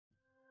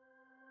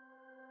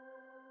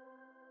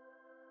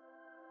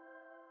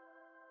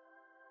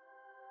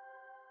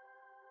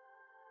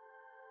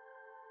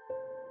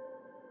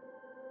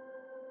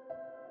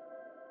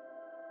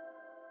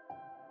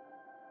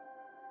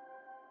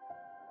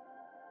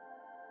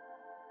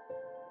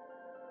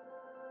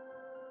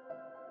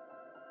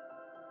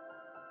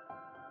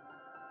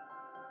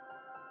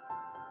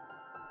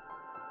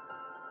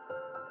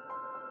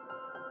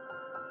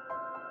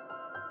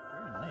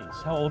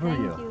How old are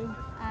you?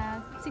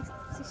 Thank you.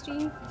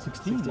 16.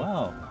 16,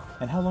 wow.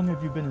 And how long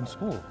have you been in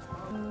school?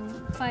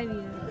 5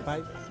 years.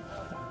 5.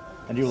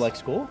 And do you like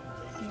school?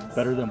 Yes.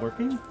 Better than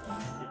working?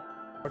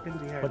 What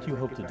What do you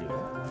hope to do?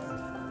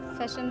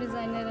 Fashion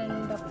designer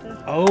and doctor.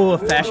 Oh, a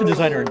fashion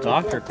designer and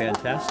doctor,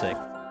 fantastic.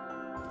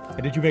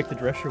 And did you make the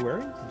dress you're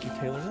wearing? Did you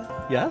tailor it?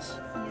 Yes?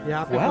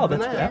 Yeah, Wow,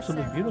 that's yes,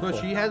 absolutely sir. beautiful.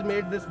 So she has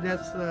made this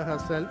dress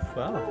herself.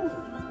 Wow.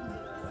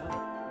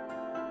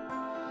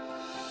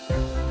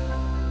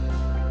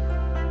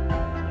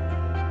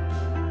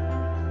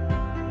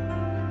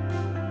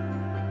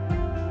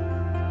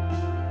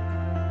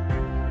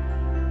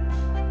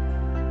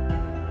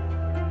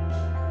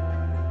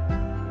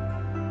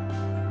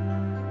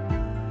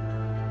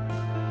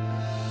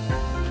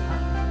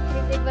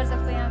 एक बार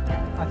सबको यहाँ पे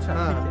अच्छा,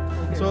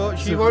 so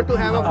she want to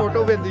have a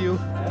photo with you.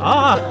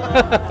 Ah!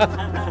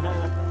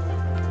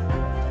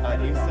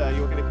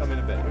 You're going to come in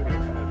a bit. We're going to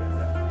come in a bit.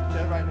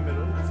 Stand right in the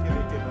middle. Let's give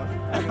you a good one.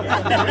 I'm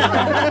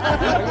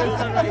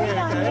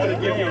going to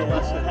give you a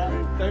lesson.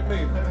 Don't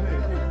move.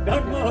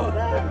 Don't move.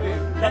 Don't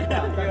move. Duck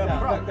down.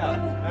 Duck down.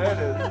 There it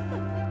is.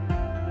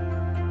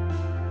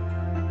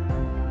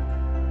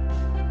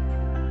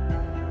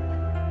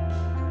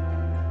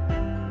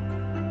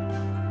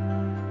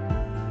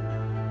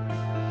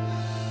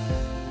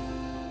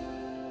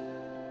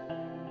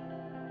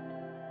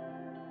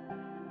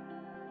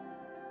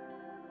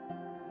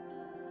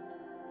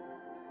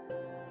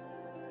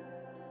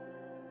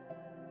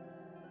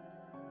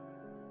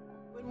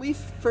 When we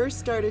first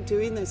started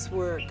doing this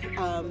work,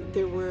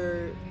 there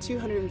were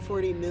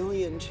 240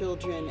 million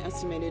children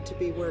estimated to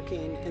be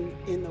working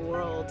in the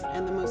world,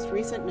 and the most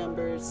recent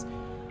numbers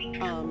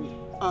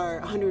are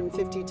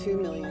 152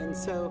 million.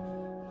 So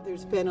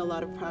there's been a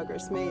lot of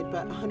progress made,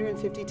 but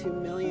 152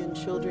 million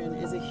children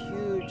is a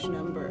huge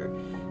number.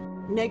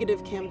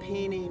 Negative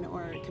campaigning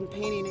or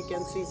campaigning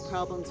against these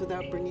problems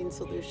without bringing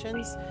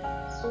solutions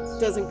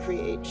doesn't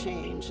create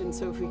change. And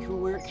so if we can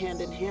work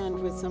hand in hand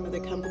with some of the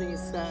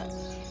companies that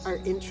are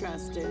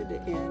interested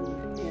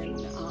in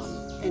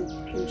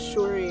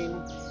ensuring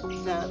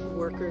that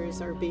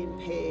workers are being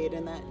paid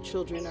and that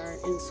children are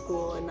in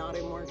school and not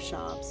in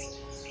workshops.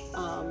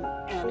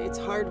 And it's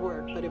hard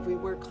work, but if we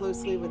work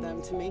closely with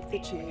them to make the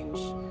change,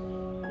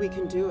 we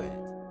can do it.